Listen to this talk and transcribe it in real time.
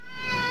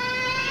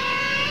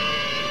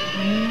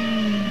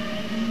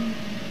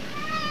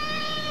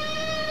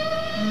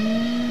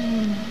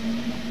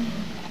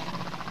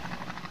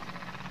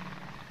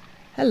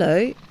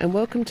Hello, and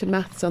welcome to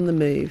Maths on the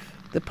Move,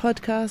 the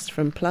podcast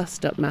from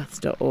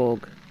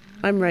plus.maths.org.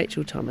 I'm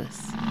Rachel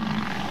Thomas.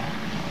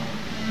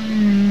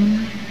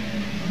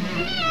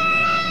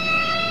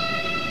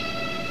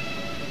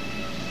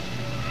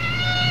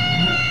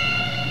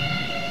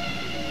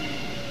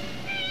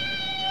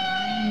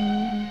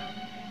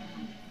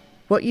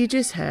 What you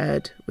just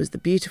heard was the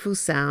beautiful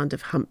sound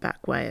of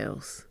humpback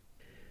whales.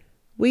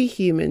 We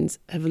humans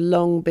have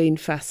long been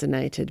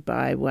fascinated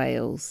by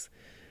whales,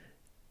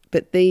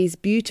 but these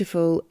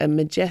beautiful and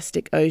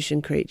majestic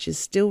ocean creatures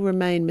still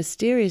remain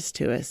mysterious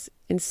to us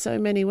in so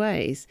many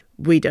ways.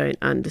 We don't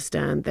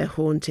understand their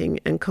haunting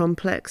and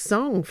complex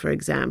song, for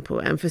example,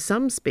 and for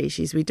some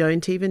species we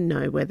don't even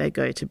know where they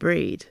go to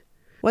breed.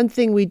 One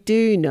thing we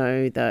do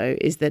know, though,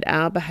 is that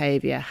our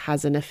behaviour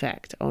has an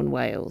effect on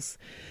whales.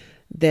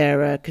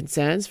 There are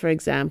concerns, for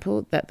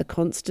example, that the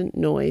constant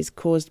noise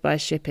caused by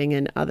shipping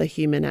and other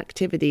human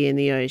activity in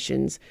the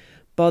oceans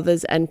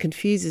bothers and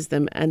confuses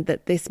them, and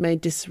that this may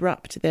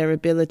disrupt their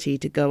ability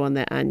to go on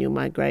their annual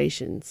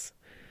migrations.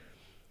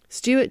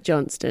 Stuart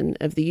Johnston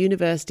of the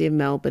University of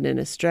Melbourne in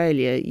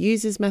Australia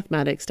uses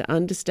mathematics to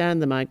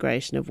understand the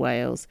migration of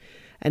whales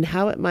and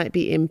how it might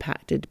be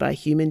impacted by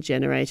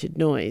human-generated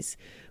noise,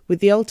 with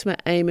the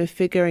ultimate aim of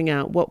figuring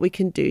out what we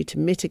can do to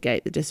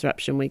mitigate the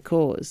disruption we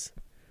cause.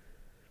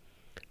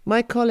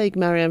 My colleague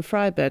Marianne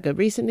Freiberger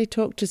recently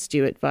talked to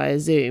Stuart via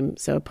Zoom,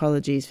 so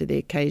apologies for the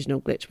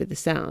occasional glitch with the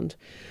sound,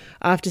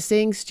 after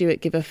seeing Stuart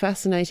give a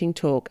fascinating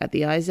talk at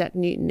the Isaac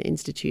Newton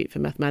Institute for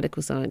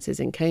Mathematical Sciences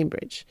in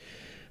Cambridge.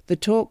 The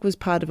talk was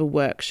part of a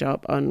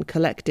workshop on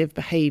collective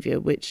behaviour,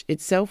 which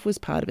itself was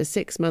part of a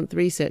 6-month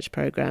research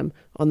programme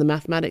on the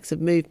mathematics of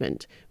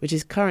movement, which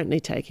is currently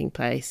taking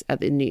place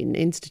at the Newton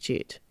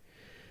Institute.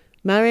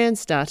 Marianne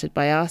started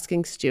by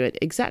asking Stuart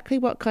exactly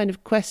what kind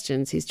of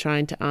questions he's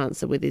trying to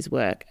answer with his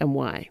work and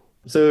why.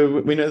 So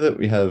we know that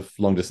we have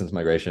long-distance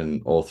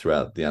migration all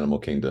throughout the animal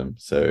kingdom.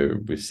 So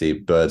we see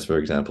birds, for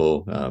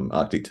example,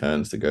 Arctic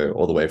terns that go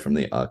all the way from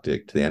the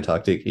Arctic to the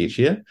Antarctic each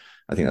year.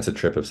 I think that's a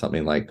trip of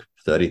something like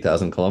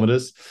 30,000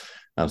 kilometers.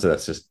 So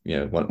that's just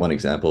one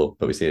example,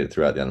 but we see it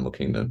throughout the animal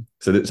kingdom.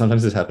 So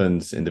sometimes this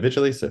happens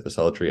individually, so for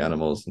solitary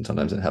animals, and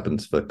sometimes it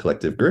happens for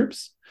collective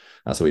groups.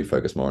 So we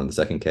focus more on the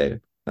second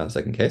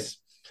case.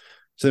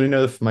 So we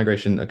know if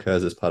migration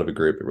occurs as part of a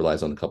group, it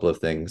relies on a couple of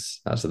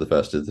things. So the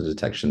first is the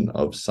detection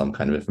of some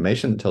kind of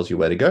information that tells you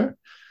where to go.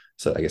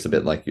 So I guess a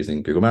bit like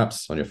using Google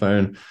Maps on your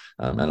phone,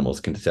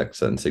 animals can detect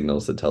certain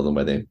signals that tell them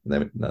where the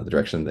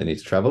direction they need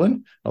to travel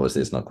in.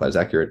 Obviously, it's not quite as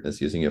accurate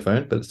as using your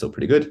phone, but it's still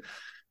pretty good.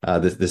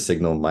 This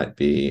signal might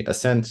be a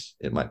scent,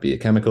 it might be a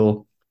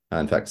chemical.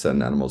 In fact,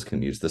 certain animals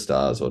can use the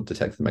stars or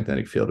detect the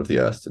magnetic field of the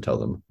Earth to tell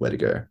them where to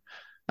go.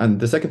 And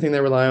the second thing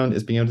they rely on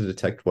is being able to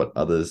detect what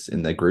others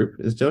in their group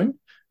is doing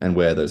and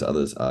where those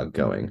others are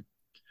going.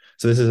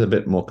 So this is a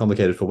bit more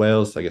complicated for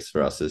whales. I guess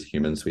for us as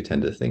humans, we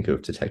tend to think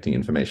of detecting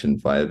information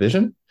via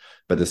vision,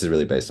 but this is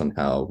really based on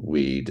how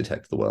we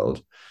detect the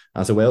world.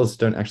 So whales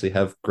don't actually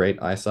have great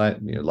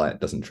eyesight. Light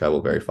doesn't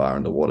travel very far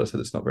underwater, so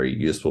it's not very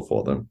useful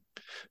for them.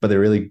 But they're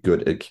really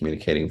good at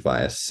communicating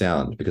via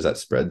sound because that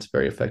spreads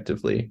very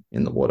effectively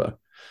in the water.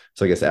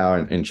 So I guess our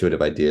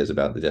intuitive ideas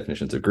about the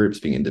definitions of groups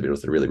being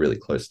individuals that are really, really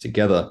close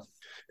together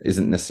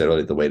isn't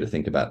necessarily the way to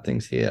think about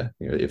things here.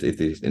 If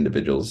these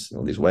individuals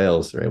or these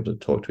whales are able to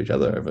talk to each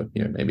other over,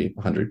 maybe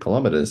 100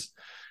 kilometers,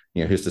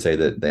 who's to say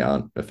that they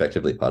aren't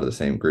effectively part of the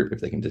same group if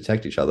they can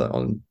detect each other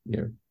on,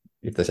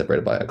 if they're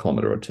separated by a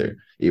kilometer or two,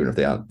 even if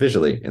they aren't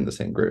visually in the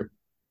same group.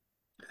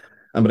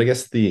 But I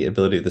guess the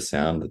ability of the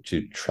sound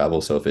to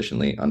travel so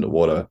efficiently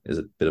underwater is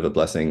a bit of a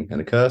blessing and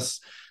a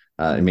curse.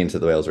 It means that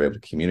the whales are able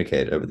to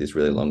communicate over these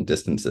really long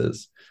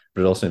distances,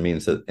 but it also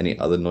means that any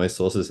other noise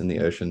sources in the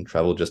ocean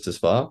travel just as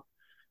far.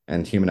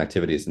 And human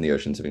activities in the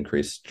oceans have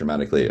increased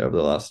dramatically over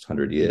the last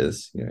 100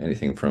 years.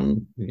 Anything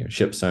from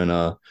ship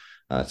sonar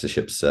to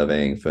ship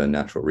surveying for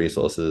natural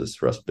resources,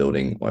 for us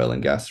building oil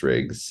and gas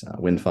rigs,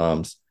 wind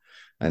farms,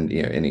 and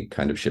any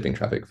kind of shipping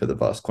traffic for the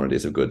vast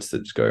quantities of goods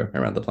that just go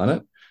around the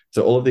planet.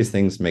 So all of these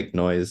things make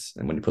noise,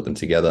 and when you put them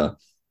together,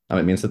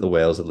 it means that the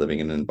whales are living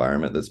in an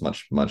environment that's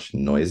much, much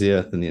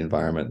noisier than the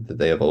environment that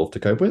they evolved to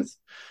cope with.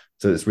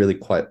 So it's really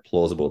quite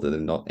plausible that they're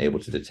not able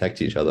to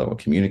detect each other or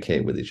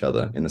communicate with each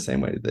other in the same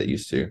way that they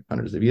used to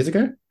hundreds of years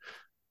ago.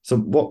 So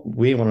what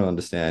we want to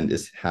understand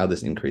is how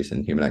this increase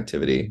in human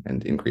activity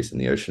and increase in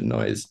the ocean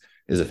noise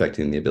is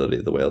affecting the ability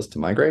of the whales to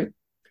migrate.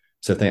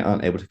 So if they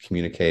aren't able to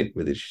communicate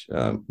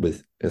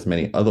with as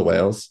many other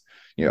whales,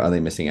 are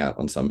they missing out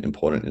on some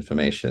important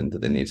information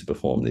that they need to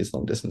perform these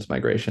long distance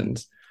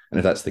migrations? And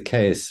if that's the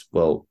case,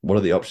 well, what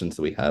are the options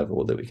that we have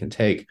or that we can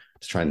take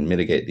to try and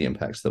mitigate the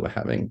impacts that we're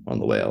having on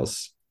the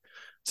whales?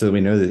 So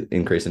we know the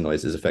increase in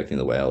noise is affecting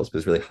the whales, but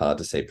it's really hard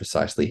to say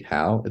precisely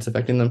how it's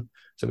affecting them.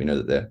 So we know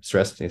that they're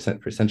stressed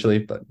essentially,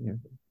 but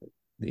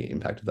the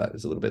impact of that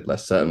is a little bit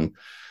less certain.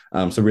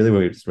 So really,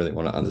 we just really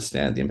want to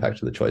understand the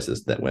impact of the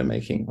choices that we're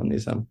making on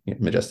these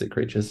majestic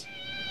creatures.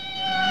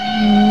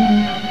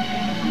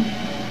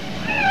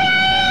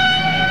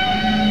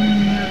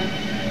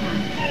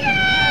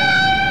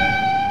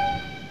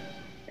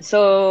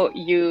 So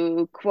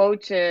you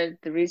quoted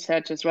the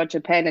researchers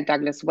Roger Payne and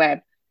Douglas Webb,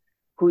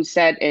 who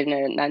said in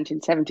a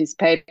 1970s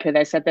paper,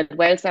 they said that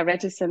whales are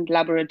reticent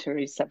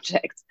laboratory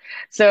subjects.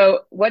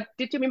 So what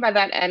did you mean by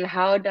that, and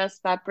how does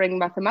that bring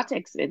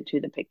mathematics into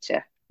the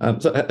picture?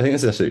 So I think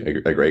this is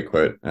actually a great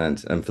quote. And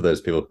for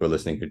those people who are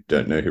listening who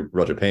don't know who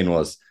Roger Payne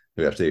was,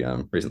 who actually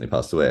recently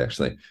passed away,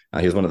 actually,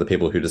 he was one of the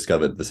people who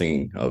discovered the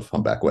singing of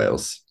humpback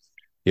whales.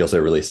 He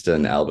also released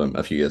an album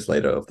a few years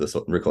later of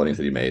the recordings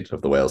that he made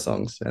of the whale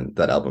songs, and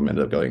that album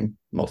ended up going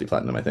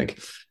multi-platinum, I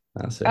think.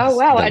 So Oh, he's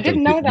wow. I done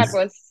didn't two know that things.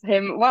 was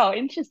him. Wow,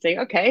 interesting.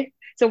 Okay.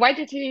 So why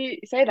did he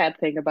say that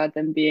thing about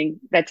them being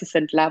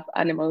reticent lab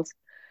animals?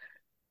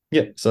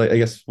 Yeah, so I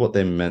guess what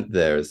they meant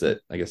there is that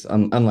I guess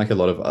unlike a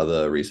lot of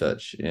other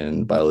research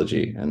in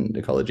biology and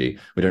ecology,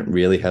 we don't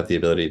really have the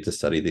ability to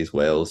study these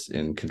whales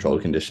in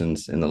controlled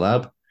conditions in the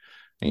lab.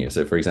 And,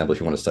 so, for example, if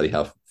you want to study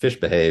how fish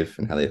behave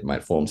and how they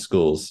might form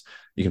schools,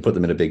 you can put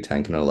them in a big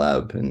tank in a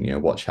lab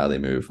and watch how they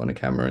move on a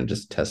camera and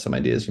just test some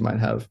ideas you might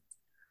have.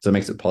 So it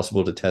makes it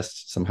possible to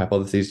test some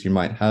hypotheses you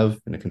might have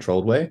in a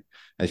controlled way,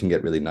 and you can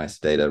get really nice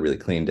data, really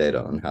clean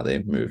data on how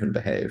they move and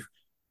behave.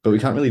 But we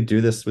can't really do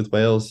this with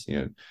whales.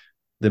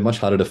 They're much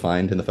harder to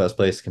find in the first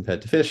place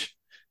compared to fish.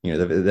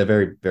 They're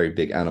very, very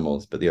big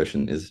animals, but the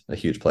ocean is a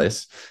huge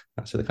place,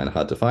 so they're kind of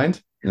hard to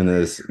find. And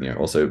there's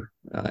also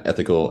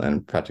ethical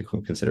and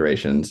practical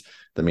considerations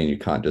that mean you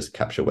can't just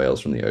capture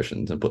whales from the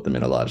oceans and put them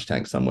in a large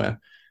tank somewhere.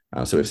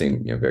 So we've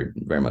seen very,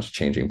 very much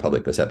changing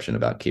public perception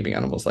about keeping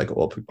animals like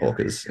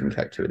orcas in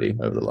captivity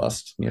over the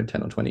last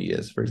 10 or 20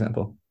 years, for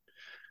example.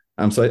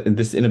 So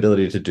this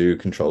inability to do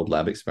controlled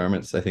lab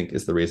experiments, I think,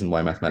 is the reason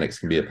why mathematics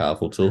can be a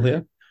powerful tool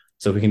here.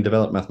 So if we can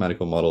develop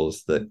mathematical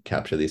models that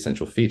capture the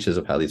essential features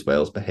of how these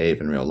whales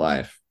behave in real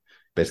life,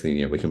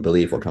 basically, we can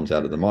believe what comes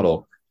out of the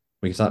model.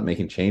 We can start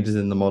making changes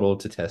in the model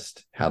to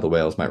test how the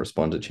whales might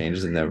respond to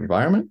changes in their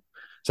environment.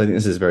 So I think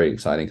this is very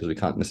exciting because we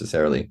can't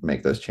necessarily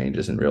make those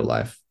changes in real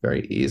life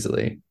very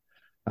easily.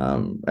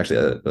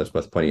 Actually, it's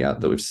worth pointing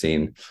out that we've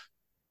seen,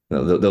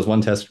 there was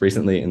one test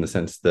recently in the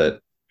sense that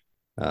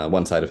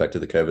one side effect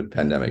of the COVID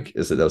pandemic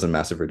is that there was a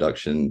massive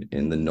reduction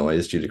in the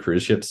noise due to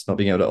cruise ships not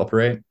being able to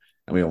operate.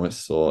 And we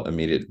almost saw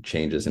immediate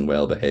changes in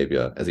whale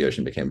behavior as the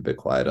ocean became a bit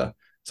quieter.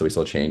 So we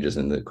saw changes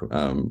in the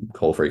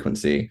call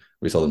frequency.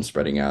 We saw them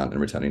spreading out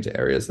and returning to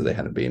areas that they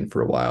hadn't been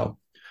for a while,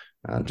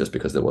 just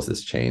because there was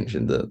this change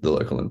in the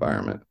local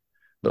environment.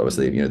 But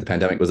obviously, the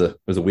pandemic was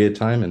a weird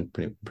time and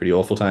pretty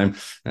awful time,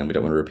 and we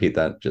don't want to repeat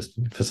that just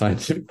for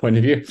scientific point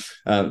of view.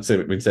 So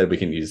instead, we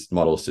can use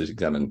models to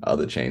examine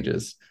other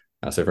changes.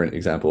 So, for an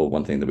example,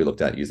 one thing that we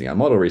looked at using our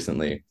model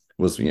recently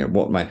was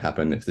what might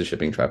happen if the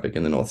shipping traffic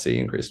in the North Sea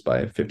increased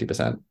by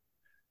 50%.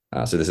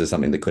 So this is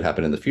something that could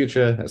happen in the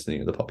future as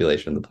the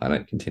population of the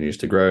planet continues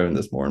to grow and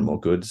there's more and more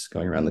goods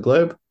going around the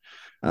globe.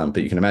 But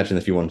you can imagine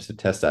if you wanted to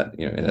test that,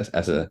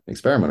 as an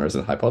experiment or as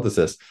a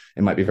hypothesis,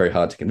 it might be very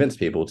hard to convince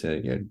people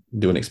to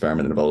do an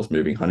experiment that involves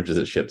moving hundreds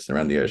of ships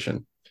around the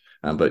ocean.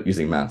 But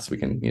using maths, we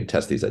can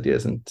test these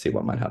ideas and see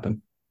what might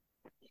happen.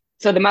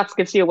 So the maths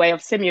gives you a way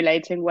of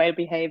simulating whale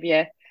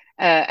behavior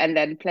and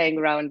then playing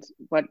around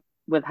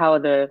with how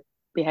the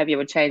behavior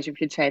would change if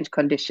you change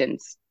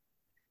conditions.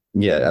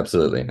 Yeah,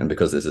 absolutely. And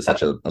because this is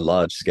such a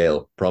large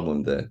scale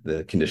problem,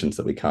 the conditions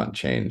that we can't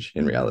change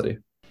in reality.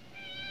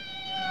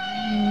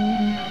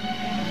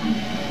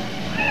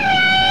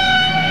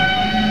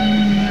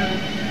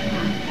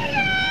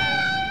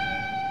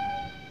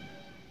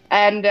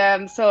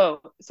 And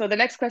so the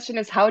next question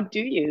is, how do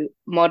you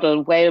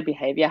model whale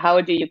behavior?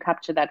 How do you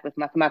capture that with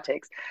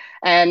mathematics?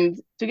 And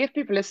to give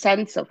people a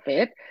sense of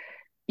it,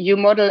 you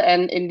model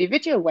an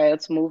individual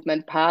whale's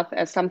movement path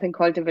as something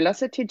called the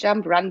velocity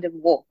jump random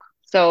walk.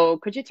 So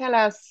could you tell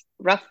us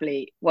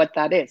roughly what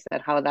that is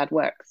and how that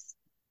works?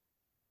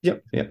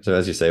 Yep. So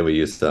as you say, we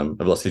use a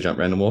velocity jump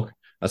random walk.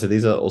 So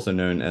these are also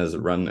known as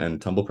run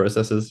and tumble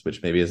processes,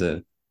 which maybe is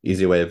an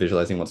easier way of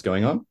visualizing what's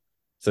going on.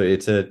 So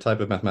it's a type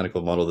of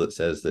mathematical model that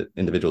says that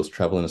individuals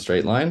travel in a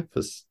straight line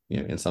for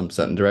in some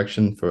certain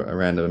direction for a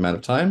random amount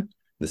of time.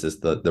 This is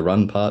the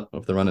run part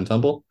of the run and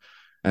tumble.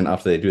 And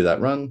after they do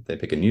that run, they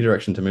pick a new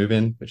direction to move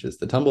in, which is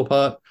the tumble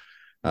part.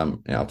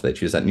 And after they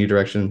choose that new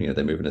direction,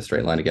 they move in a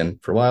straight line again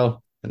for a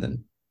while, and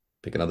then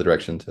pick another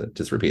direction to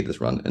just repeat this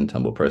run and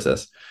tumble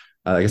process.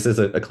 I guess there's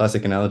a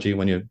classic analogy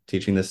when you're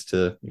teaching this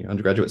to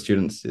undergraduate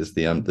students is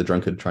the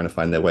drunkard trying to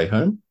find their way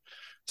home.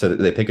 So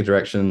they pick a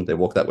direction, they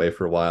walk that way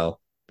for a while,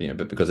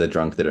 but because they're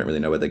drunk, they don't really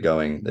know where they're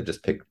going. They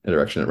just pick a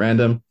direction at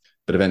random,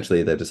 but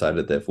eventually they've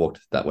decided they've walked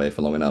that way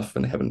for long enough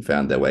and they haven't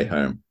found their way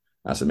home.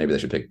 So maybe they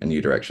should pick a new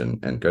direction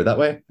and go that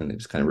way, and they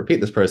just kind of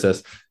repeat this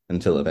process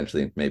until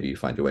eventually maybe you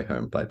find your way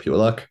home by pure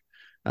luck.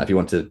 If you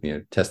want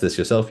to test this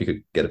yourself, you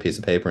could get a piece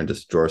of paper and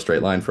just draw a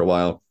straight line for a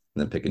while,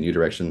 and then pick a new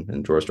direction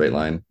and draw a straight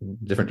line,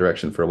 different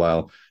direction for a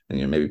while,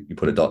 and maybe you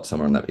put a dot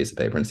somewhere on that piece of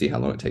paper and see how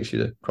long it takes you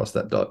to cross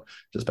that dot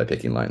just by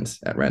picking lines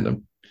at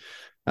random.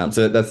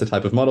 So that's the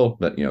type of model.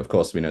 But of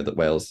course, we know that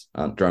whales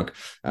aren't drunk.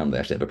 They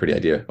actually have a pretty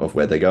idea of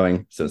where they're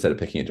going. So instead of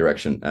picking a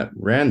direction at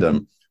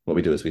random, what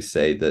we do is we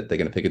say that they're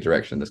going to pick a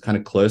direction that's kind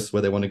of close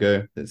where they want to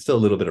go. There's still a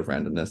little bit of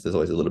randomness. There's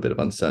always a little bit of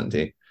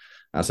uncertainty.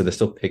 So they're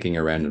still picking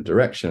a random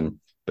direction,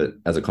 but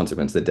as a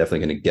consequence, they're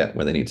definitely going to get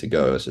where they need to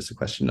go. It's just a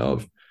question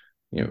of,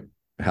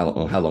 how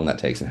long that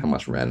takes and how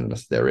much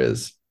randomness there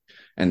is.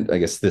 And I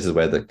guess this is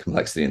where the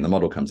complexity in the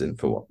model comes in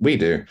for what we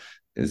do,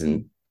 is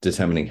in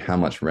determining how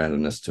much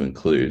randomness to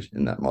include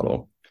in that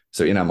model.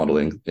 So in our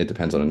modeling, it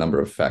depends on a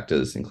number of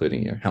factors,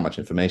 including how much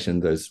information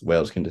those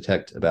whales can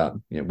detect about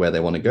where they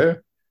want to go,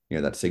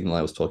 that signal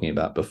I was talking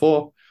about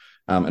before,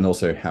 and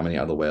also how many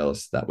other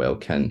whales that whale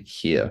can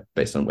hear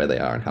based on where they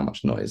are and how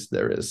much noise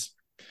there is.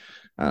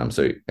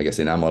 So I guess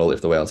in our model,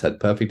 if the whales had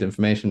perfect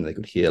information, they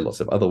could hear lots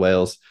of other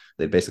whales,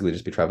 they'd basically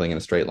just be traveling in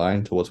a straight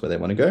line towards where they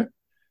want to go.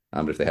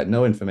 But if they had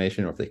no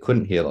information, or if they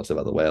couldn't hear lots of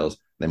other whales,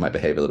 they might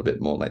behave a little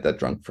bit more like that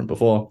drunk from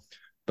before.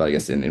 But I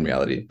guess in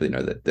reality, they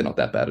know that they're not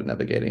that bad at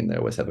navigating. They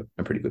always have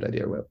a pretty good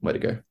idea where to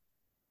go.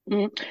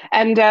 Mm.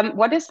 And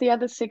what is the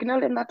other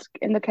signal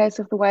in the case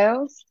of the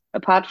whales,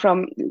 apart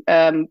from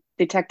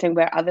detecting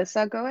where others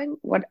are going?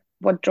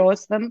 What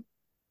draws them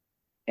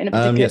in a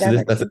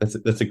particular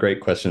direction? That's a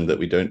great question that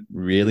we don't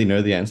really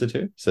know the answer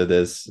to. So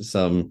there's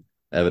some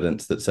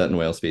evidence that certain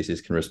whale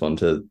species can respond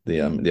to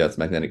the Earth's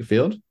magnetic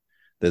field.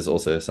 There's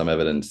also some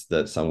evidence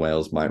that some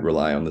whales might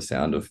rely on the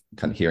sound of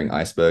kind of hearing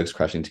icebergs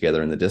crashing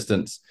together in the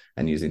distance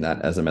and using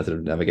that as a method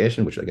of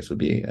navigation, which I guess would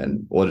be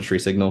an auditory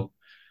signal.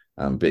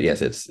 But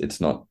yes,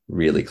 it's not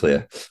really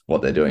clear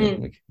what they're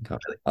doing. We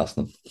can't really ask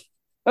them.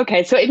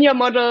 Okay, so in your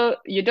model,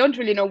 you don't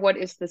really know what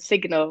is the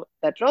signal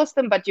that draws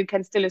them, but you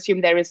can still assume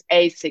there is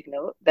a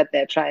signal that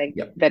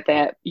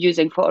they're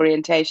using for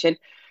orientation.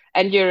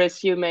 And you're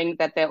assuming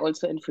that they're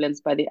also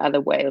influenced by the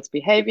other whales'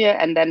 behavior.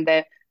 And then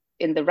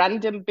in the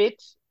random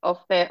bit of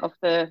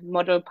the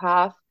model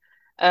path,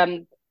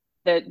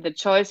 the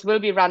choice will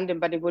be random,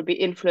 but it will be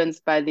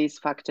influenced by these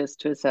factors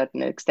to a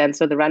certain extent.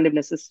 So the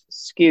randomness is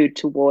skewed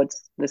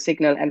towards the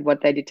signal and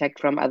what they detect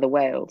from other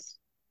whales.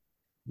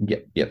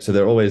 Yeah. So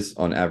they're always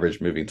on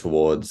average moving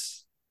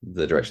towards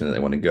the direction that they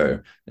want to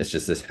go. It's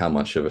just this how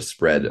much of a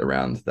spread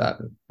around that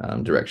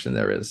direction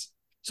there is.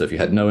 So if you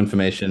had no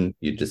information,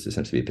 you'd just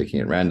essentially be picking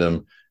at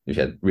random. If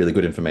you had really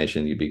good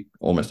information, you'd be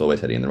almost always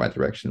heading in the right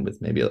direction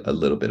with maybe a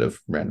little bit of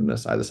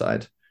randomness either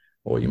side.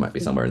 Or you might be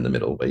somewhere in the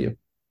middle where you're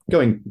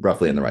going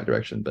roughly in the right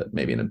direction, but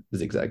maybe in a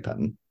zigzag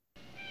pattern.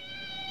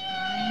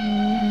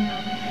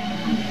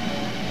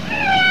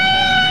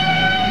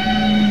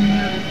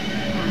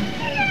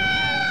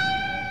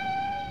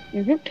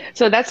 Mm-hmm.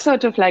 So that's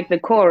sort of like the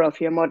core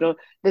of your model,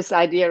 this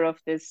idea of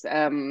this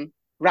run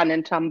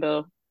and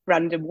tumble,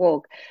 random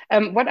walk.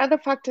 What other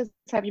factors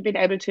have you been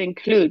able to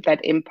include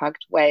that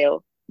impact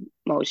whale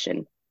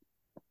motion?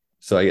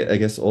 So I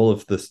guess all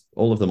of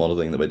the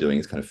modeling that we're doing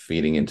is kind of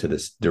feeding into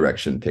this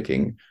direction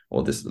picking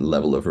or this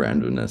level of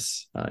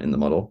randomness in the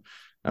model.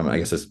 I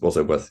guess it's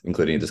also worth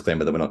including a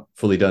disclaimer that we're not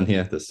fully done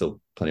here. There's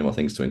still plenty more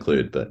things to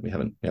include, but we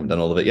haven't done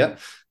all of it yet.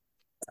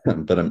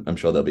 But I'm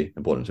sure they'll be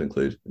important to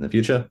include in the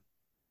future.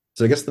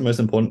 So I guess the most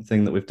important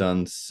thing that we've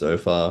done so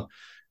far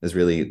is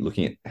really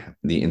looking at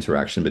the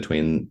interaction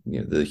between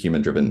the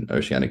human-driven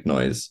oceanic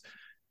noise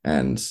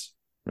and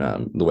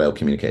the whale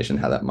communication,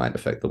 how that might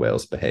affect the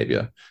whale's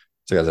behavior.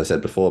 So as I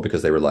said before,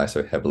 because they rely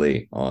so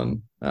heavily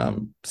on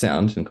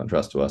sound, in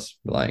contrast to us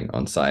relying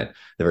on sight,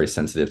 they're very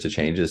sensitive to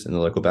changes in the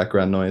local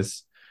background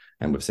noise.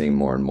 And we're seeing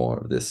more and more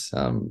of this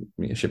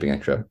shipping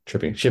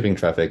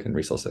traffic and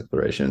resource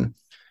exploration.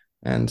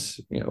 And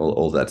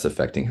all that's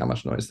affecting how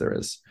much noise there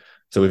is.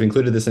 So we've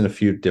included this in a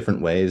few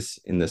different ways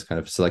in this kind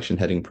of selection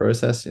heading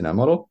process in our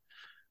model.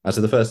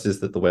 So the first is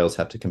that the whales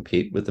have to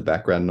compete with the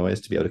background noise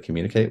to be able to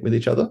communicate with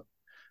each other.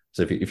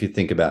 So if you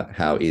think about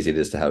how easy it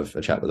is to have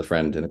a chat with a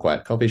friend in a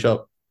quiet coffee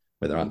shop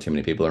where there aren't too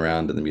many people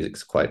around and the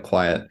music's quite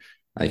quiet,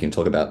 you can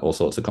talk about all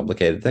sorts of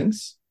complicated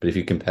things. But if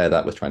you compare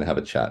that with trying to have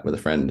a chat with a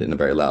friend in a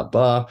very loud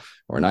bar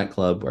or a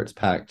nightclub where it's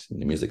packed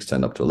and the music's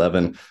turned up to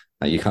 11,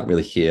 you can't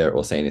really hear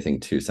or say anything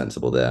too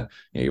sensible there.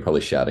 You're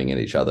probably shouting at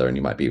each other and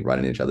you might be right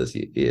in each other's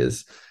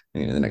ears.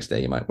 And the next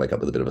day you might wake up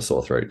with a bit of a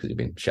sore throat because you've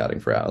been shouting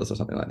for hours or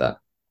something like that.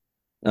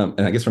 And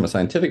I guess from a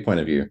scientific point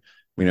of view,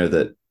 we know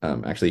that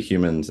actually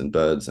humans and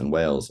birds and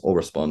whales all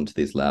respond to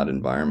these loud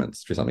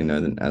environments through something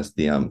known as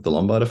the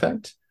Lombard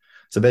effect.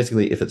 So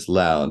basically, if it's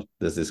loud,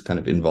 there's this kind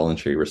of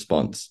involuntary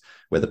response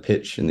where the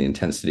pitch and the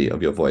intensity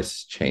of your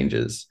voice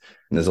changes.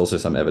 And there's also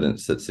some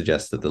evidence that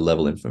suggests that the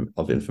level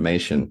of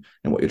information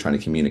and what you're trying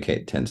to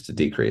communicate tends to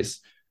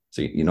decrease.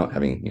 So you're not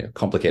having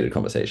complicated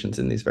conversations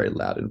in these very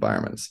loud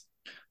environments.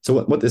 So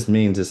what this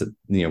means is that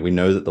we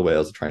know that the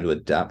whales are trying to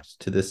adapt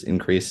to this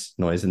increased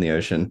noise in the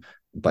ocean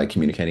by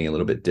communicating a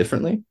little bit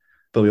differently.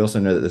 But we also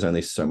know that there's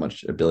only so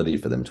much ability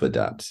for them to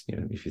adapt.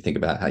 If you think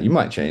about how you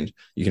might change,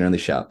 you can only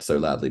shout so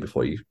loudly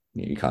before you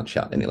can't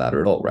shout any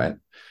louder at all, right?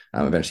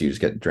 Eventually you just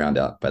get drowned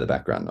out by the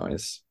background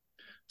noise.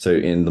 So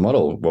in the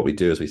model, what we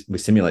do is we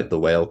simulate the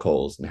whale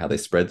calls and how they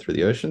spread through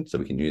the ocean. So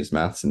we can use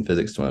maths and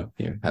physics to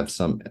have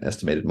some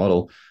estimated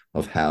model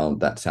of how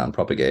that sound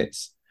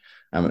propagates.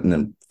 And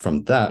then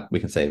from that, we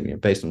can say,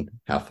 based on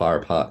how far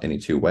apart any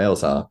two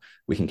whales are,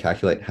 we can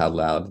calculate how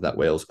loud that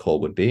whale's call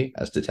would be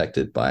as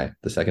detected by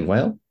the second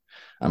whale,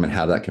 and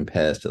how that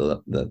compares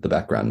to the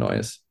background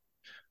noise.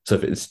 So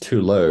if it's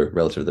too low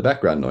relative to the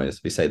background noise,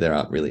 we say they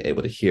aren't really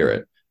able to hear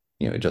it.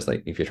 Just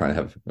like if you're trying to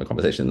have a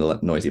conversation in a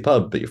noisy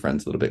pub, but your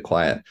friend's a little bit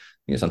quiet,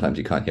 sometimes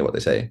you can't hear what they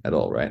say at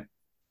all, right?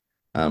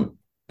 And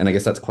I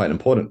guess that's quite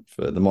important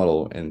for the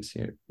model. And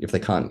if they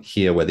can't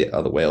hear where the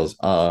other whales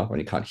are, or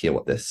you can't hear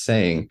what they're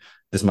saying,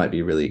 this might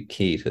be really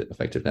key to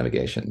effective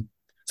navigation.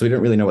 So we don't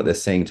really know what they're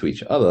saying to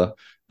each other,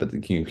 but the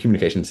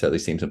communication certainly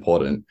seems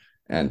important.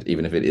 And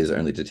even if it is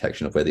only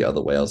detection of where the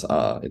other whales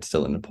are, it's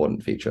still an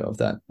important feature of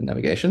that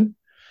navigation.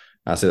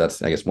 So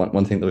that's, I guess,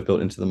 one thing that we've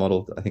built into the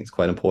model that I think is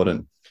quite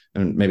important.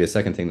 And maybe a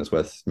second thing that's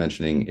worth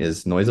mentioning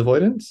is noise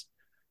avoidance.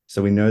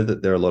 So we know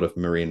that there are a lot of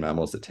marine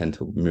mammals that tend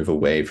to move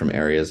away from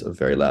areas of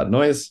very loud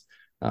noise.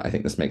 I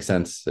think this makes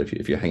sense. So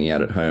if you're hanging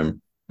out at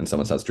home and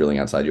someone starts drilling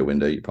outside your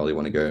window, you probably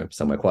want to go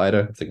somewhere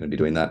quieter if they're going to be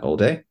doing that all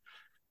day.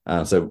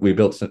 So we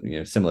built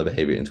similar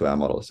behavior into our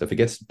model. So if it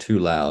gets too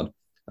loud,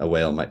 a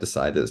whale might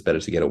decide that it's better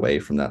to get away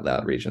from that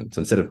loud region. So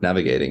instead of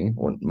navigating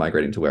or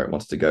migrating to where it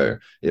wants to go,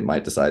 it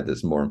might decide that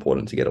it's more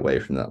important to get away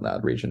from that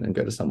loud region and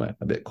go to somewhere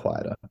a bit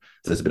quieter. So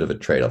there's a bit of a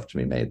trade-off to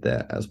be made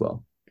there as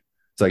well.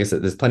 So I guess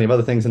there's plenty of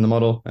other things in the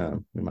model.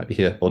 We might be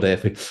here all day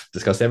if we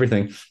discussed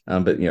everything.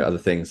 But other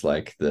things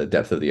like the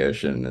depth of the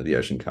ocean and the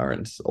ocean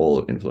currents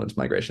all influence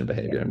migration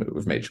behavior, and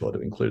we've made sure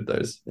to include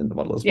those in the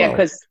model as well. Yeah,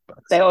 because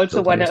they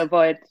also want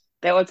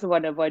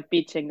to avoid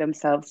beaching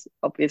themselves,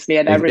 obviously.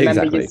 And I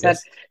remember you said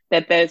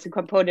that there's a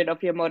component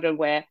of your model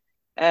where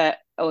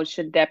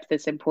ocean depth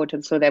is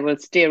important, so they will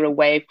steer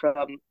away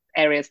from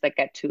areas that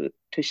get too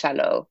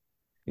shallow.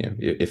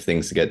 If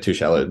things get too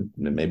shallow,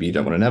 maybe you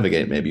don't want to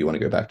navigate. Maybe you want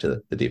to go back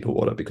to the deeper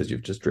water because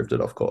you've just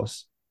drifted off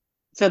course.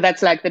 So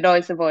that's like the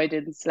noise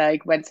avoidance.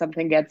 Like when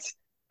something gets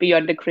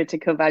beyond the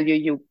critical value,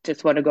 you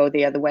just want to go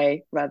the other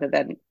way rather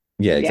than.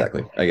 Yeah,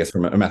 exactly. I guess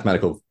from a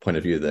mathematical point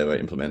of view, they were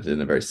implemented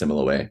in a very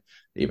similar way,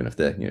 even if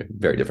they're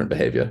very different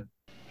behavior.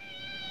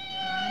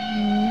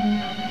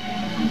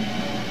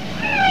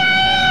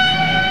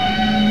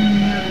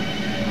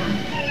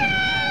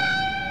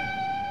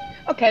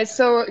 Okay,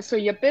 so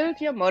you build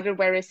your model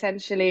where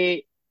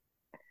essentially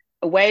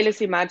a whale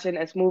is imagined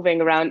as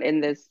moving around in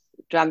this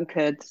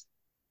drunkard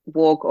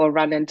walk or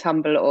run and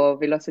tumble or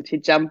velocity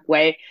jump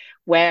way,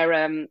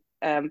 where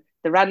the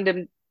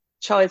random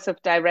choice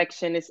of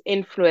direction is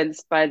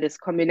influenced by this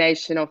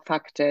combination of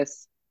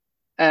factors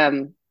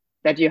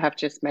that you have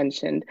just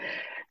mentioned.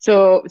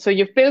 So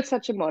you've built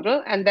such a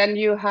model, and then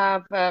you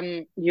have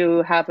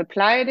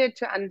applied it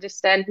to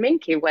understand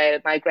minke whale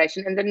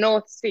migration in the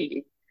North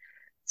Sea.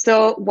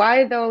 So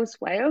why those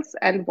whales,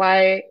 and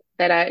why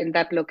that are in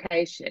that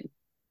location?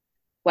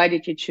 Why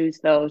did you choose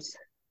those?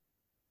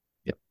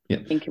 Yeah.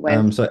 Minke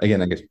whales? So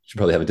again, I guess we should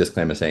probably have a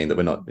disclaimer saying that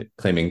we're not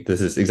claiming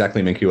this is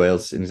exactly minke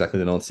whales in exactly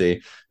the North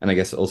Sea. And I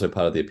guess also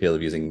part of the appeal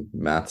of using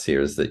maths here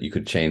is that you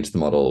could change the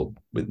model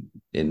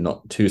in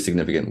not too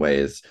significant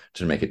ways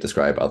to make it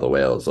describe other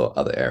whales or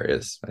other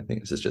areas. I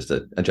think this is just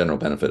a general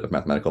benefit of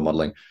mathematical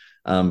modeling.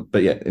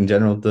 But yeah, in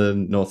general, the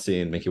North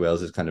Sea and minke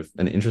whales is kind of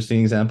an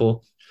interesting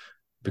example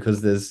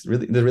because there's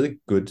really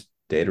good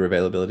data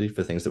availability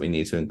for things that we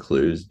need to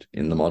include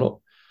in the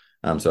model.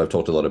 So I've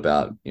talked a lot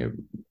about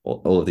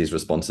all of these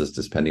responses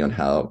depending on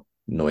how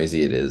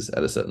noisy it is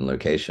at a certain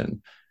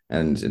location.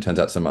 And it turns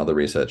out some other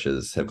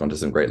researchers have gone to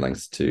some great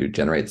lengths to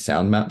generate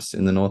sound maps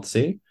in the North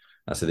Sea.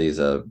 So these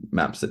are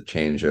maps that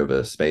change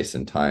over space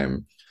and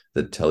time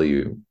that tell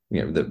you,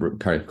 that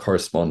kind of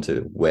correspond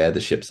to where the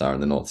ships are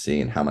in the North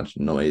Sea and how much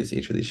noise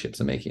each of these ships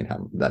are making and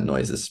how that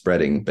noise is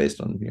spreading based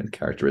on the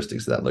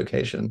characteristics of that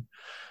location.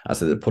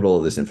 So they put all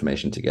of this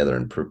information together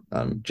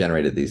and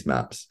generated these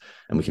maps,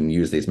 and we can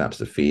use these maps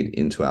to feed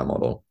into our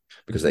model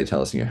because they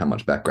tell us how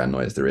much background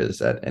noise there is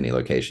at any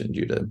location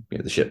due to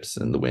the ships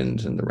and the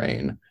wind and the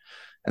rain.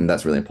 And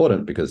that's really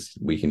important because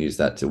we can use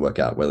that to work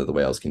out whether the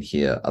whales can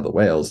hear other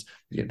whales,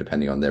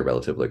 depending on their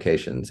relative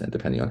locations and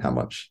depending on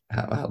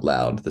how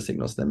loud the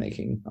signals they're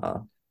making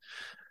are.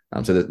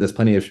 So there's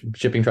plenty of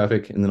shipping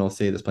traffic in the North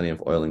Sea. There's plenty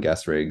of oil and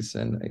gas rigs.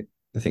 And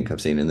I think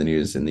I've seen in the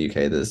news in the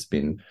UK, there's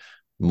been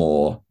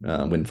more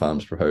wind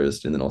farms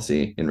proposed in the North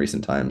Sea in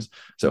recent times.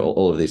 So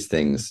all of these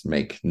things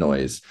make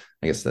noise.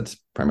 I guess that's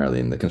primarily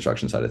in the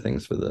construction side of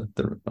things for the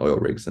oil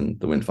rigs and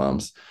the wind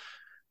farms.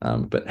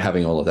 But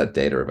having all of that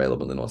data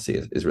available in the North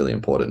Sea is really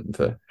important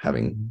for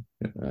having,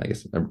 I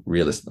guess, a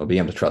realist or being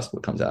able to trust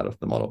what comes out of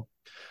the model.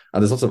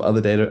 There's lots of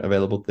other data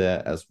available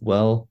there as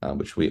well,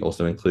 which we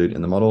also include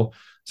in the model.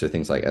 So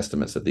things like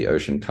estimates of the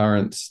ocean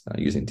currents,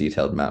 using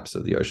detailed maps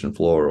of the ocean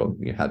floor or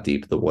how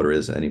deep the water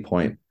is at any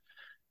point.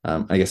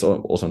 I guess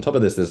also on top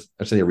of this, there's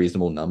actually a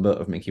reasonable number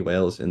of minke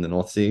whales in the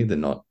North Sea. They're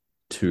not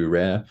too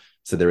rare.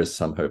 So there is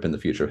some hope in the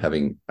future of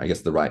having, I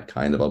guess, the right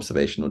kind of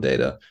observational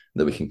data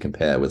that we can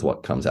compare with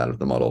what comes out of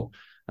the model.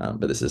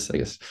 But this is, I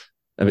guess,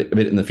 a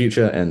bit in the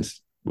future and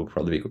will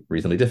probably be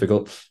reasonably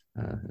difficult.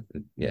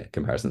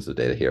 Comparisons of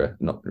data here are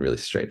not really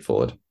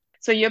straightforward.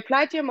 So you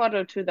applied your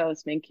model to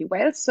those minke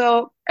whales.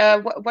 So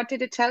what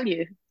did it tell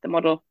you, the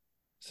model?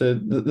 So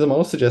the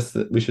model suggests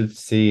that we should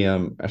see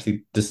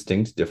actually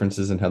distinct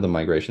differences in how the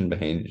migration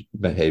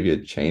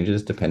behavior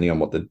changes depending on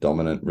what the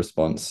dominant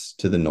response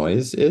to the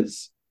noise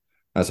is.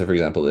 So for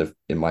example, if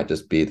it might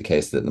just be the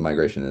case that the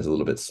migration is a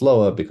little bit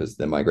slower because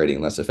they're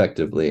migrating less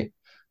effectively,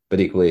 but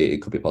equally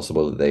it could be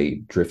possible that they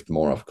drift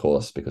more off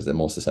course because they're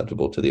more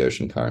susceptible to the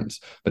ocean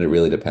currents. But it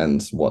really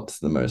depends what's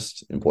the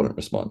most important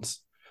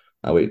response.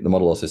 The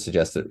model also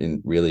suggests that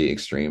in really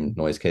extreme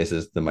noise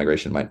cases, the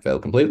migration might fail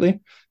completely.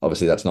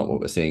 Obviously, that's not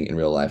what we're seeing in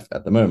real life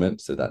at the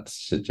moment. So that's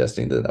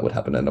suggesting that that would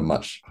happen at a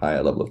much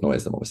higher level of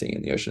noise than what we're seeing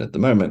in the ocean at the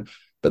moment.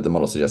 But the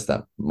model suggests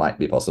that might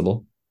be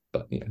possible.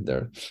 But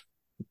there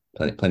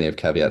are plenty of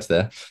caveats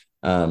there.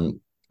 I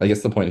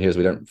guess the point here is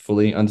we don't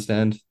fully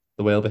understand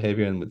the whale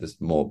behavior, and with this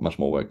much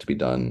more work to be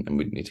done, and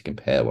we need to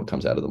compare what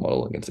comes out of the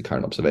model against the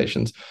current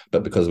observations.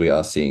 But because we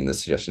are seeing the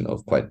suggestion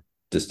of quite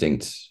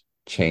distinct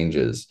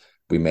changes,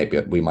 we might be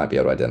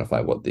able to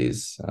identify what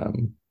these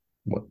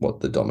what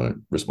the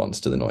dominant response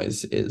to the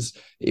noise is,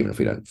 even if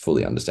we don't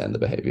fully understand the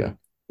behavior.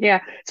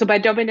 Yeah. So by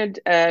dominant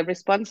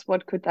response,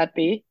 what could that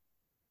be?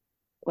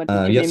 What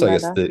did you mean so I by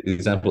guess that? the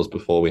examples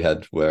before we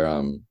had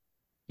were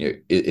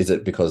is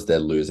it because they're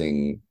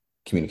losing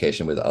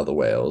communication with other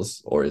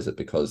whales, or is it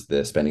because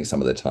they're spending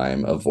some of their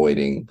time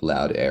avoiding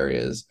loud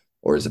areas,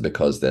 or is it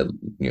because they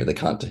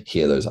can't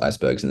hear those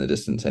icebergs in the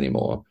distance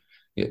anymore?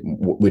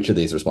 Which of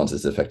these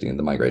responses is affecting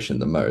the migration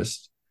the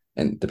most?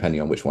 And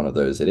depending on which one of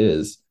those it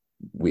is,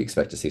 we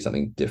expect to see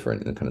something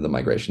different in kind of the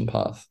migration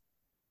path.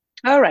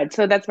 All right,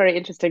 so that's very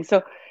interesting.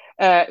 So,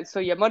 so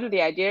your model,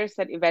 the idea is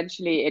that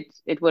eventually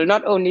it will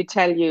not only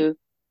tell you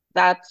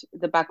that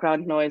the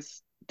background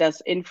noise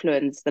does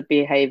influence the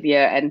behavior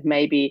and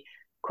maybe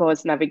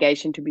cause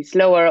navigation to be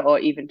slower or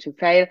even to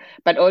fail,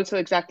 but also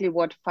exactly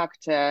what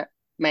factor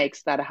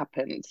makes that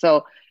happen.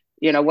 So,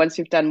 once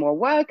you've done more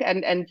work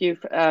and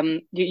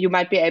you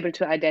might be able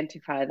to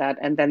identify that,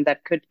 and then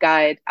that could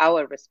guide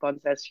our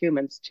response as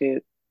humans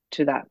to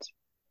that.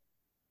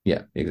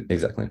 Yeah,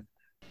 exactly.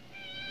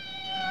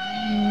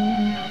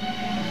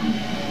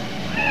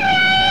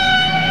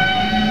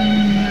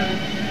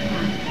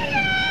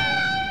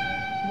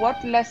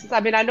 What lessons?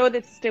 I mean, I know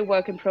this is still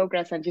work in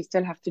progress and you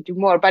still have to do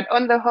more, but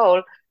on the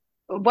whole,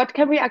 what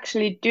can we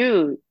actually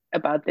do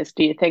about this,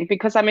 do you think?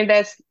 Because I mean,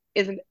 there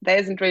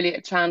isn't really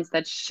a chance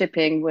that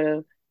shipping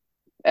will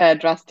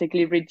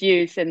drastically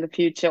reduce in the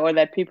future, or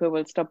that people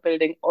will stop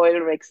building oil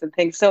rigs and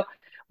things. So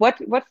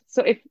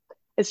so if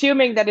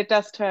assuming that it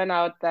does turn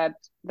out that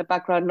the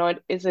background noise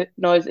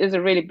is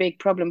a really big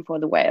problem for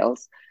the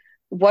whales,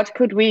 what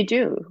could we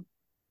do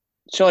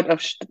short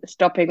of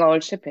stopping all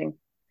shipping?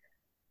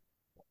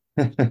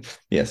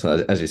 Yeah,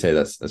 so as you say,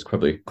 that's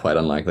probably quite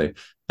unlikely.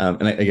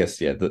 And I guess,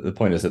 the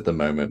point is at the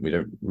moment, we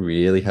don't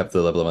really have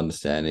the level of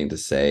understanding to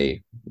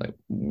say, like,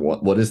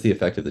 what is the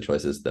effect of the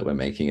choices that we're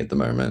making at the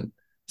moment.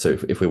 So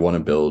if we want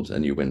to build a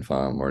new wind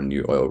farm or a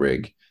new oil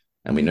rig,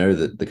 and we know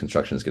that the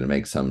construction is going to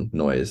make some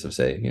noise of,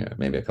 say,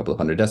 maybe a couple of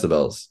 100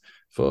 decibels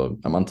for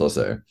a month or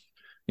so,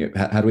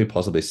 how do we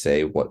possibly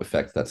say what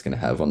effect that's going to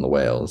have on the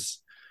whales?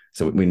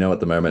 So we know at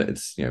the moment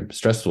it's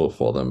stressful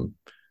for them.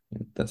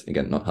 That's,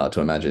 again, not hard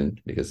to imagine,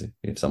 because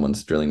if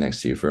someone's drilling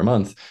next to you for a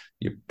month,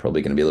 you're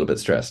probably going to be a little bit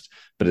stressed.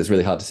 But it's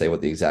really hard to say what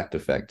the exact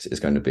effect is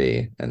going to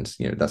be. And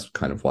that's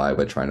kind of why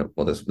we're trying to,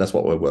 well, that's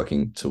what we're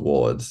working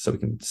towards, so we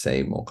can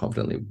say more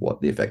confidently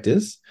what the effect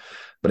is.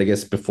 But I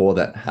guess before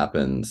that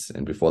happens,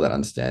 and before that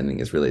understanding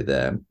is really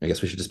there, I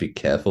guess we should just be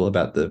careful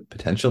about the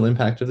potential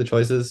impact of the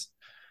choices.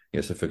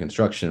 So for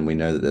construction, we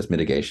know that there's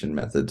mitigation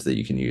methods that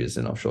you can use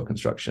in offshore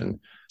construction.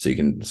 So you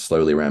can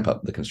slowly ramp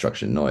up the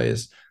construction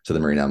noise, so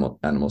the marine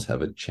animals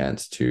have a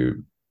chance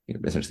to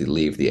essentially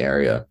leave the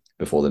area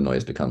before the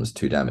noise becomes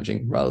too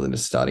damaging, rather than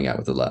just starting out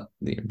with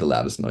the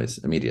loudest noise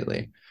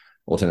immediately.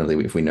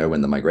 Alternatively, if we know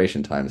when the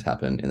migration times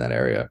happen in that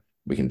area,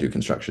 we can do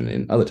construction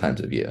in other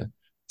times of the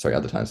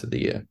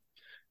year.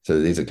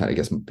 So these are kind of, I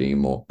guess, being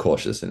more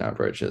cautious in our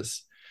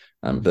approaches.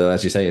 But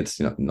as you say, it's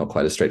not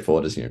quite as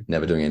straightforward as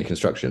never doing any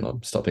construction or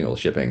stopping all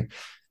shipping.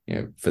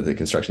 For the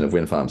construction of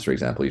wind farms, for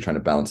example, you're trying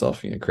to balance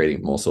off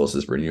creating more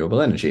sources of renewable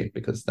energy,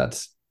 because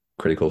that's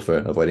critical for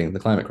avoiding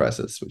the climate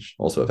crisis, which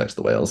also affects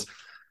the whales.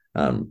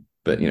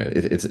 But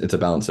it's a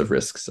balance of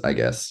risks, I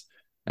guess,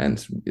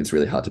 and it's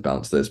really hard to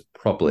balance those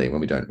properly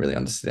when we don't really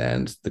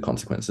understand the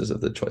consequences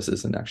of the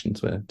choices and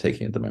actions we're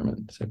taking at the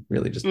moment. So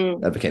really just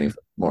advocating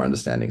for more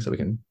understanding, so we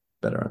can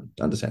better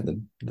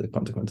understand the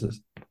consequences.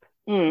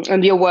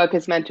 And your work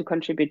is meant to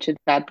contribute to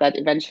that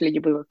eventually you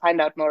will find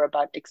out more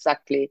about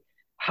exactly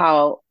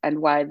how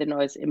and why the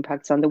noise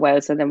impacts on the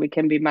whales, so then we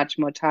can be much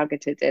more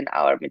targeted in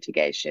our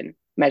mitigation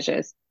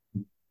measures.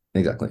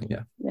 Exactly,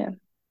 yeah. Yeah.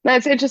 No,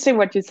 it's interesting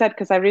what you said,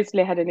 because I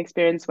recently had an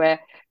experience where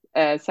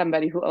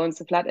somebody who owns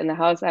a flat in the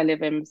house I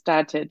live in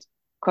started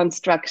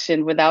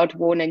construction without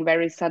warning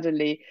very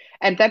suddenly.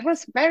 And that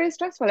was very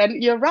stressful.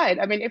 And you're right.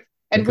 I mean,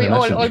 And can we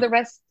all imagine. the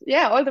rest,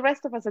 yeah, all the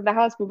rest of us in the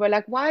house, we were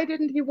like, why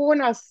didn't he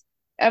warn us?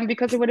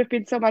 Because it would have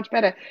been so much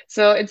better.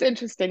 So it's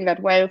interesting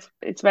that whales,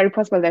 it's very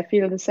possible they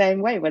feel the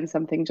same way when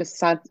something just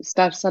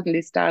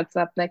suddenly starts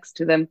up next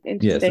to them.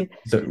 Yes, Interesting.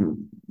 so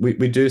we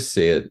do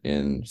see it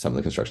in some of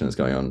the construction that's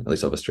going on, at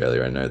least of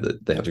Australia. I know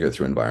that they have to go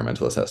through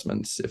environmental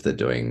assessments if they're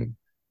doing,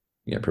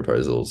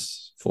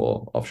 proposals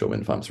for offshore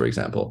wind farms, for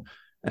example.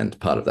 And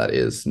part of that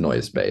is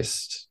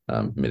noise-based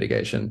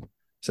mitigation.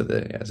 So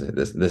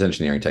there's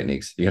engineering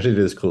techniques. You actually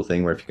do this cool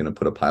thing where if you're going to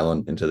put a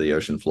pylon into the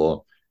ocean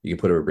floor, you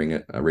can put a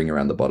ring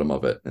around the bottom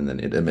of it, and then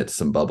it emits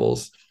some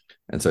bubbles.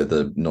 And so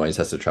the noise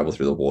has to travel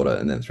through the water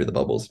and then through the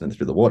bubbles and then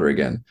through the water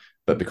again.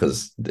 But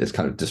because it's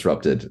kind of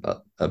disrupted,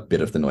 a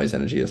bit of the noise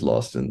energy is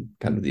lost and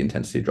kind of the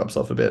intensity drops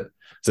off a bit.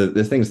 So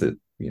there's things that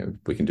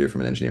we can do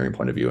from an engineering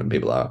point of view, and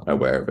people are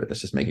aware of it.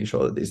 It's just making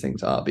sure that these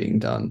things are being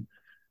done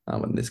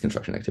when these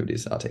construction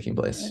activities are taking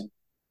place.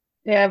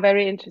 Yeah,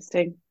 very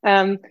interesting.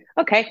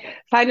 Okay,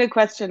 final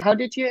question. How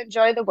did you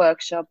enjoy the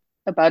workshop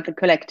about the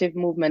collective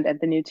movement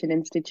at the Newton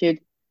Institute?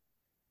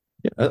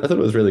 Yeah, I thought it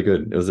was really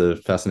good. It was a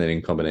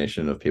fascinating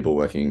combination of people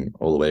working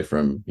all the way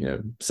from,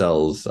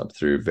 cells up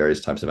through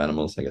various types of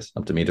animals, I guess,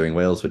 up to me doing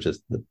whales, which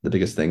is the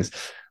biggest things,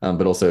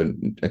 but also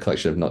a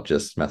collection of not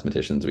just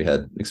mathematicians. We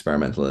had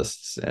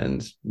experimentalists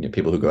and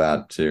people who go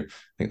out to,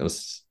 I think there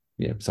was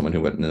someone who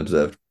went and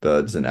observed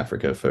birds in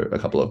Africa for a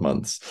couple of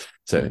months.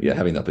 So yeah,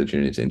 having the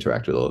opportunity to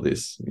interact with all of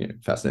these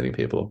fascinating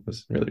people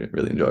was really,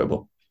 really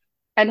enjoyable.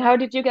 And how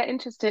did you get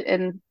interested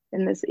in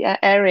this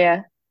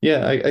area?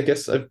 Yeah, I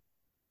guess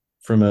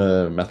from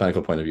a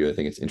mathematical point of view, I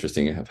think it's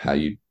interesting of how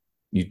you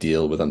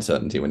deal with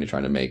uncertainty when you're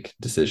trying to make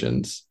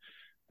decisions.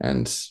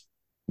 And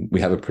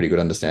we have a pretty good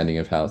understanding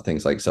of how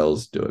things like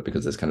cells do it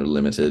because there's kind of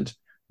limited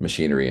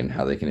machinery and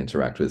how they can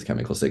interact with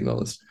chemical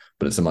signals.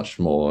 But it's a much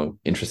more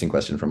interesting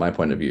question from my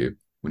point of view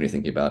when you're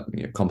thinking about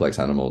complex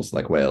animals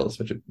like whales,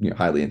 which are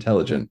highly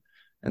intelligent,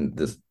 and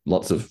there's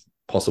lots of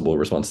possible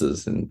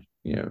responses and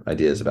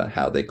ideas about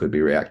how they could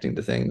be reacting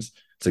to things.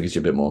 So it gives you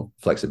a bit more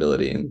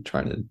flexibility in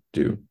trying to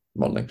do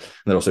modeling. And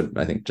they're also,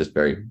 I think, just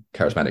very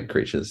charismatic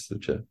creatures,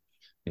 which are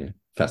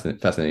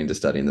fascinating to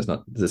study.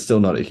 And there's still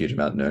not a huge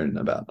amount known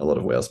about a lot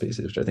of whale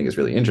species, which I think is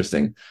really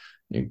interesting,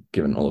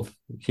 given all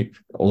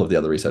of the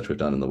other research we've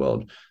done in the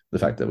world. The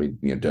fact that we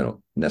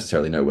don't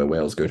necessarily know where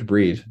whales go to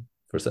breed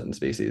for certain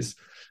species,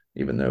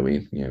 even though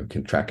we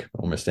can track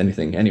almost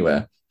anything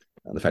anywhere.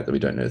 The fact that we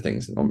don't know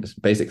things,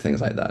 almost basic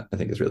things like that, I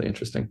think is really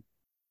interesting.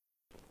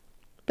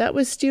 That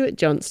was Stuart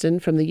Johnston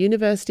from the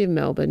University of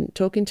Melbourne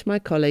talking to my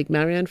colleague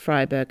Marianne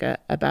Freiberger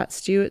about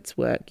Stuart's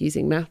work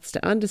using maths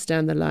to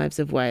understand the lives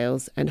of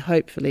whales and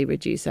hopefully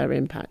reduce our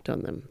impact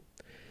on them.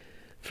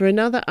 For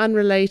another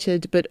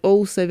unrelated but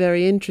also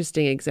very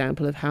interesting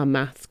example of how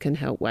maths can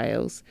help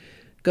whales,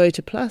 go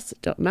to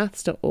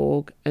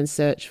plus.maths.org and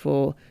search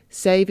for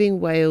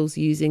Saving Whales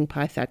Using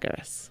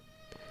Pythagoras.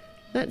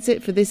 That's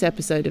it for this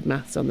episode of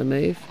Maths on the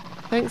Move.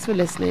 Thanks for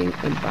listening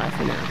and bye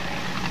for now.